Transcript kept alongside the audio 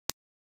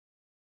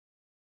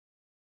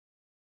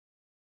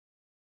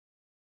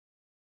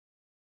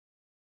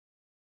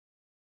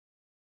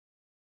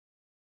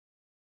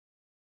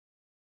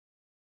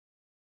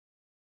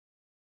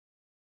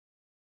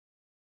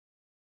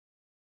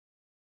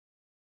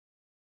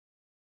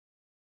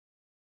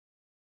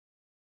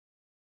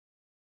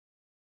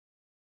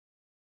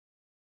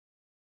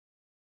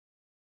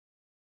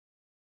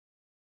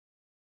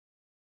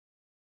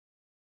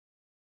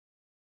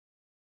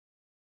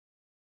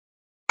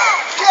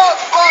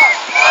Cutbacks!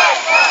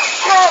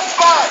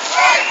 Cutbacks!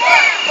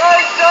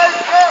 They say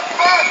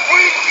cutbacks,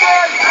 we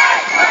say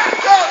cutbacks!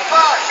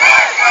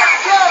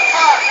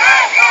 Cutbacks!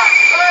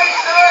 They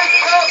say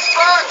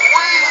cutbacks,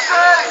 we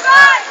say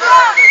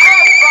cutbacks!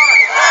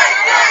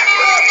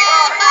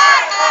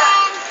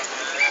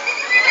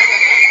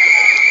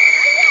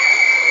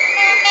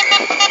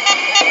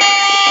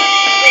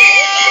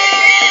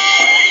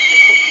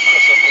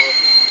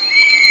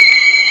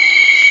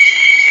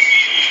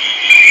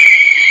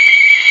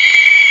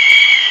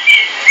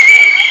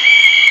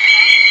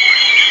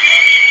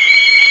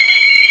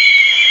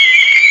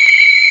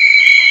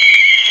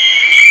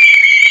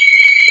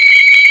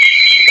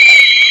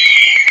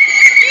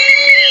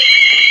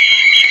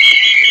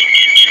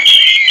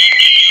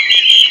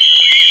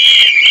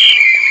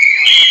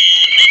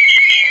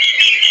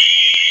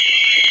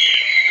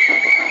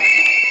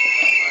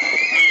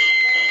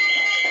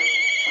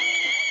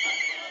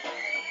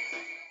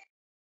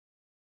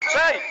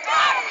 Say,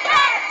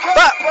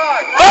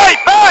 Cutbacks! fight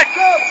back!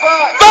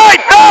 Cutbacks!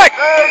 Fight back!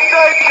 They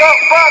say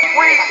cutbacks,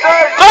 we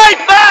say Fight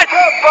back!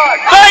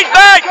 cutbacks! Fight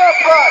back!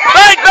 Cutbacks!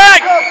 Fight back!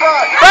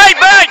 Cutbacks! Fight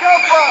back!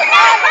 Cutbacks!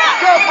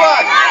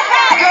 Cutbacks!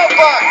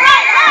 Cutbacks!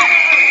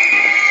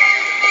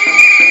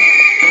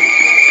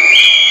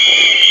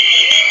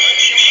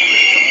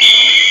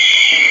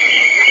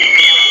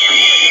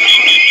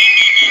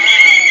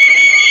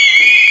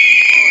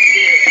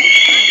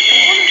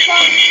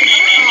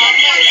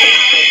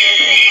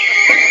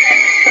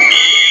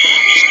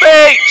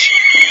 Speech!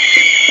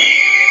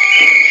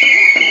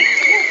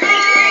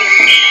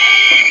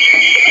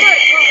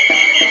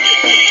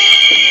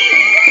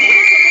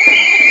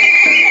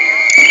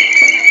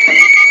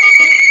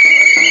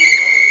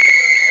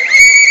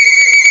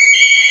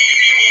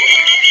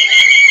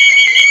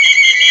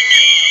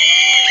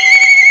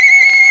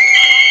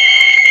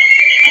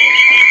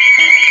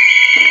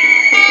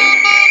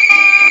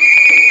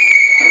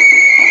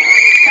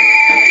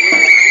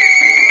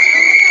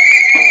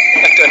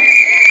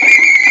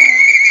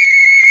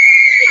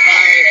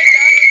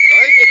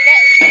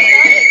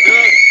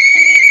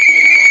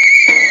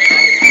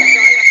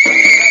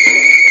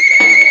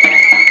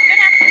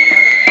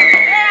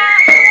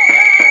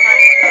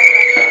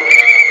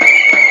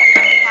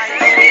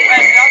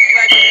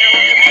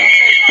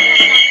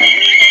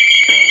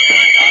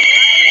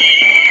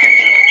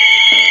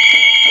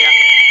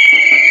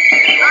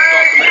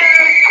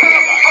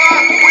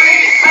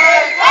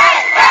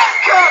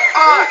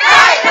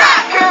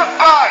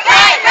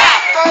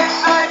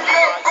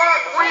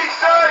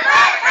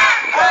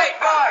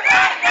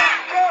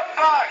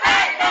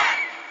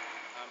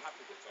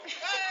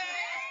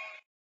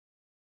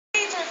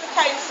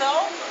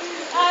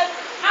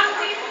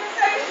 Andy, you can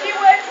say a few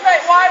words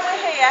about why we're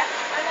here,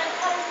 and then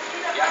tell us if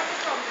you don't have to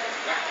come.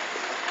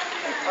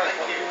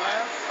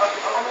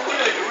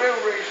 The real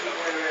reason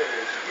we're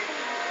here is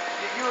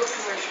you have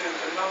commissioned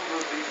a number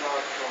of these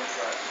large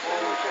contracts, all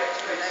which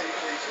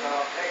ex-PCT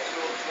staff,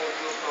 ex-local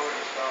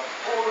authority staff,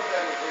 all of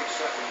them have reached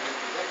settlement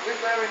with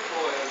their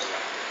employers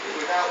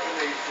without the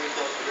need for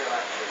industrial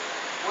action.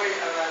 We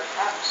have had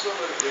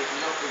absolutely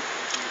nothing to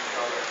do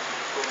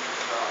directly from the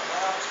start.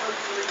 They are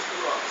totally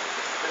corrupt.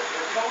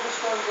 The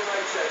Coldstones and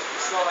NHS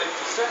decided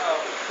to set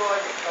up a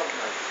private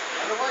company.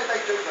 And the way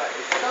they do that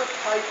is they don't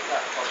pay for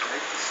that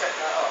company to set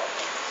that up.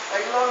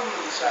 They loan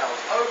themselves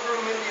over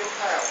 £1 million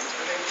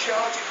and then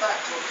charge it back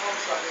to a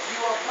contract that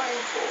you are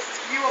paying for.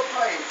 You are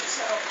paying to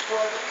set up a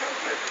private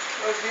company.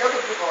 Whereas the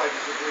other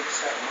providers have reached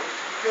settlement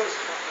because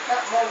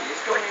that money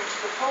has gone into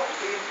the pot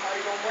being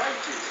paid on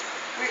wages.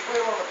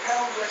 We're on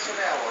 £1 less an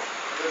hour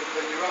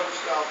than your own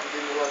staff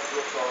within the local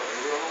authority.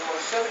 We're on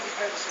almost 70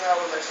 pence an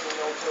hour less than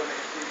the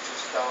alternative future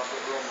staff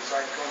that were on the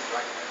same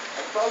contract.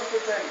 And both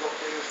of them got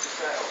deals to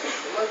settle.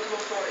 The local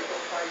authority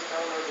got phased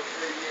down over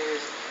 3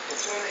 years.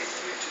 Alternative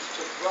futures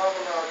took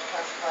rather large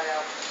cash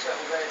payouts to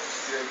settle their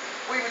dispute.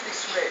 We were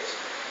dismissed.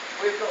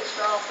 We've got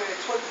staff here,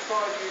 25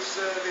 years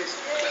service,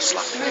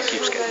 dismissed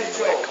from their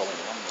job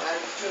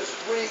and just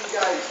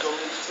re-engaged on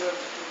these terms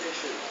and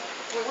conditions.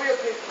 We are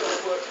people that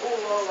have worked all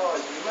our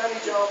lives, we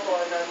manage our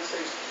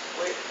finances,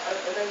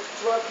 and then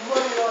to have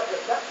money like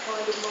that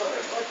kind of money,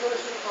 my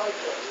personal pay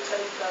cut is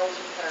 £10,000.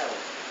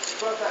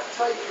 To have that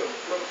taken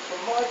from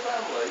my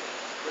family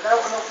without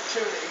an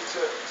opportunity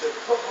to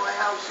put my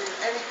house in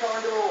any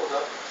kind of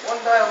order, one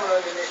day I'm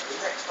earning it, the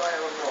next day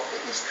I'm not.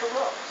 It is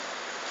corrupt.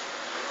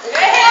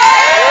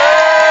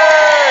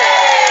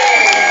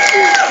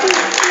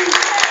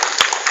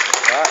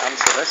 Right,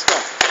 answer this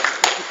one.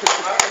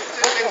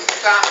 Two things to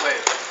start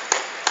with.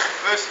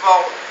 First of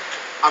all,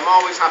 I'm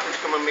always happy to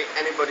come and meet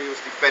anybody who's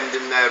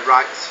defending their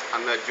rights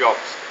and their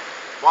jobs.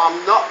 What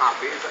I'm not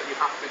happy is that you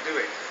have to do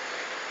it.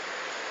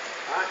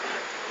 Right?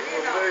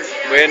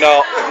 We're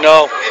not.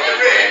 No.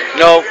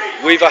 No.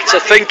 We've had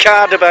to think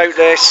hard about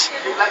this.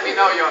 You let me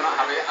know you're not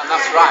happy, and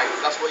that's right.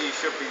 That's what you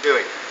should be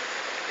doing.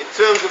 In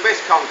terms of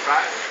this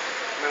contract,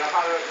 I've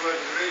had a word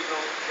with the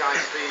regional guy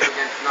Steve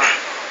again tonight.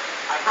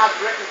 I have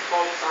written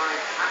both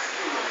sides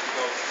asking them to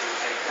go through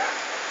ACAS,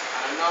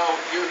 and I know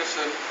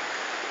Unison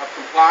have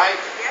complied.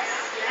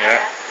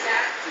 Yeah.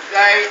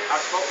 Today,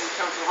 I spoke to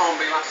Councillor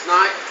Hornby last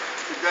night.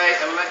 Today,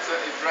 a letter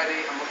is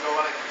ready and will go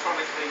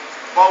electronically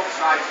to both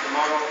sides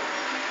tomorrow.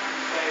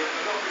 Say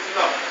enough is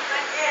enough.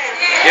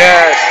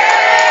 Yes.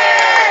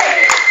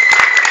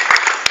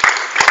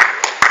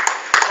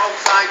 Both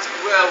sides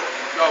will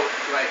go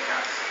to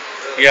ACAS.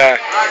 Yeah.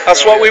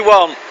 That's what we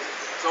want.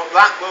 So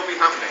that will be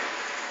happening.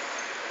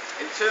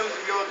 In terms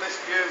of your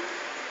dispute,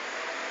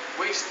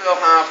 we still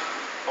have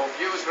both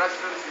you as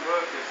residents and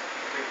workers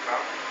to think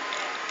about,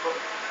 but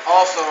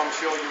also I'm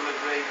sure you'll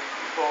agree,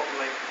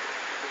 importantly,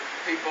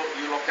 the people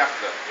you look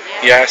after.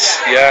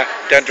 Yes. Yeah.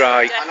 Dead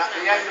right. And at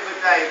the end of the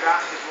day, that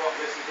is what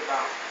this is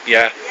about.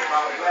 Yeah. It's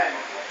about them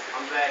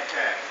and their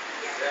care.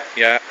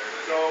 Yeah.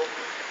 So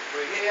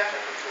we're here.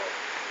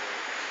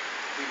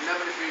 We've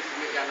never refused to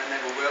meet and I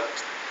never will.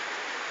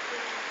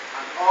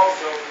 And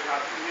also we've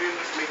had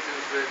numerous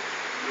meetings with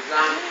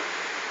Anne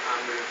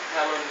and with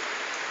Helen.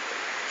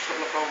 A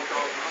couple of phone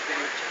calls, I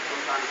think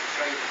sometimes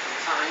strange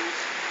sometimes,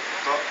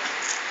 but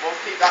we'll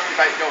keep that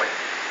debate going.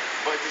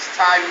 But it is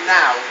time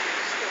now,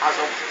 as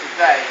of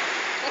today,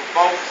 for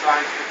both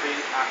sides to be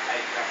at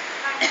ACAS.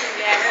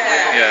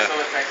 Yeah.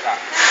 Facilitate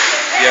that.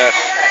 Yeah.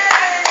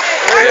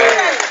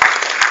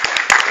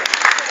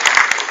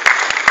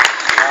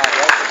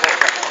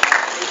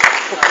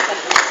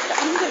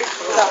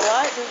 Is that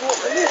right? We walk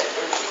with it.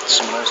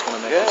 Someone else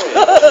want to make Yeah,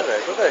 it?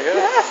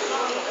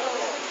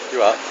 You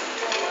are?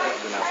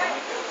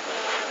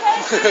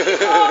 See,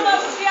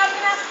 I'm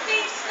going to ask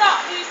Steve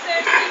Scott, who's the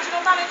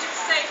regional manager, to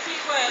say a few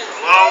words.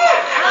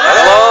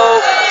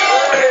 Hello.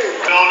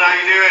 John, how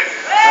you doing?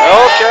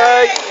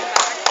 Okay.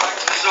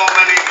 So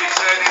many of you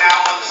turning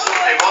out on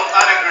Sunday. Wasn't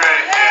that a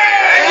great day,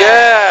 eh?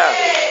 Yeah.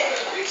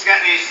 Let's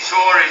get these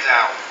Tories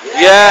out.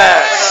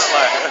 Yes.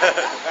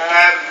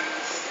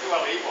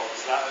 Well, he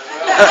wants that as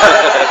well.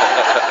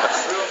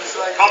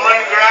 Common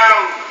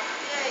ground.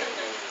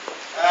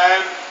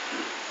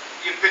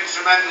 You've been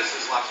tremendous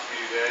this last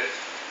few days.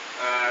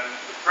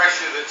 The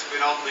pressure that's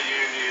been on the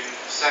union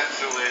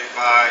centrally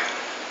by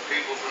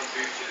people from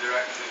future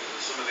directions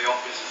and some of the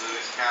officers of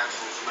this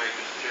council to make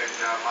us change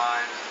our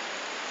minds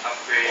have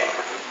been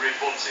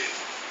rebutted.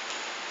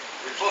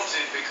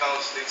 Rebutted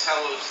because they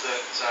tell us that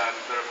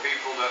there are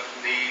people that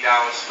need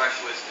our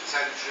specialist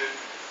attention.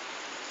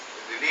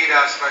 If they need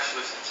our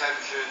specialist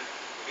attention,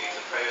 they need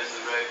to pay us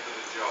the rate for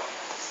the job.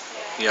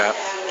 Yeah.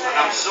 And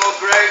I'm so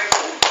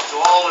grateful to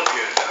all of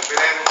you that have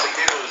been able to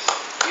give us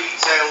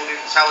detailed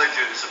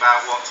intelligence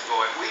about what's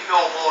going on. We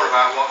know more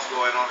about what's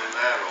going on in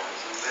their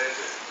homes than they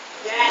do.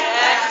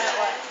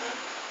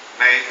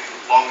 May it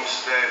long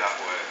stay that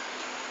way.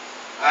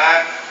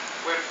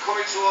 We're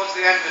coming towards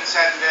the end of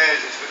 10 days.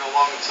 It's been a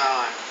long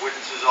time.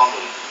 Winter's on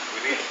us.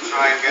 We need to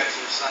try and get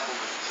some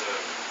settlement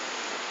terms.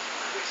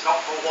 It's not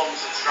for one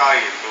to try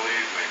it,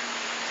 believe me.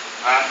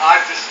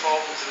 I've just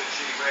spoken to the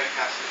Chief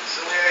ACAS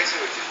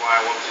Conciliator, which is why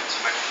I wanted to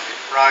mention it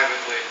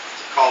privately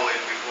to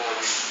Colin before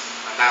we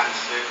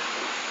announced it.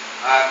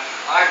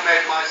 I've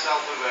made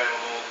myself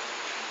available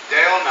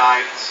day or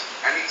night,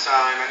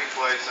 anytime, any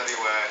place,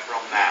 anywhere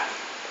from now.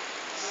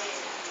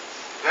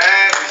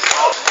 Their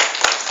response,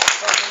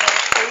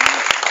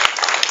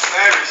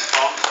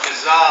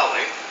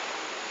 bizarrely,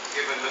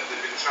 given that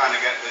they've been trying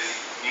to get the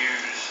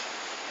news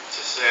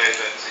to say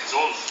that it's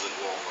us that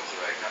won't go to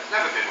ACAS. It's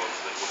never been us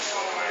that wouldn't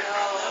go to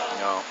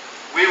ACAS. No.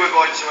 We were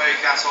going to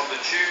ACAS on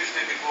the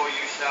Tuesday before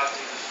you started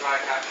the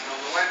strike action on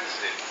the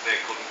Wednesday. They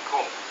couldn't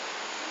come.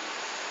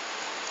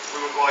 We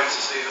were going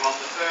to see them on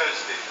the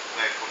Thursday.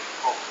 They couldn't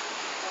come.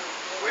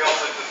 We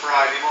offered the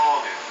Friday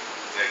morning.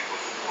 They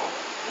couldn't come.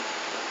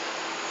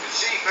 The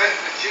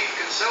chief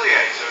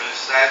conciliator has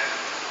said,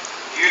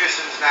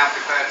 Unison's now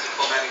prepared to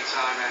come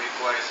anytime, any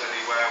place,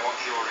 anywhere.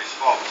 What's your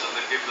response? And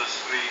they've given us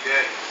 3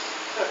 days.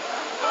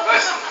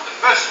 The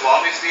first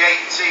one is the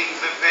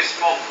 18th of this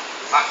month.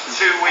 That's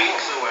 2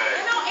 weeks away.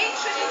 They're not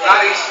interested.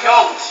 That is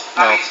not.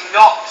 That is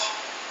not.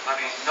 That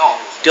is not.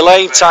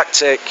 Delaying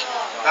tactic.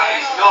 That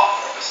is not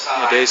a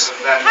sign It is. of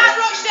them. Can't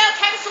Rochdale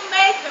Council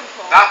make them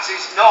come? That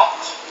is not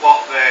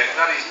what they.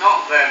 That is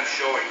not them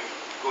showing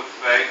good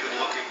faith and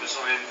looking for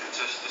some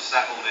impetus to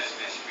settle this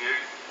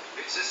dispute.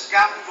 It's a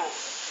scandal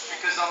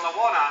because on the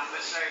one hand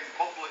they're saying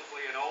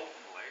publicly and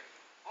openly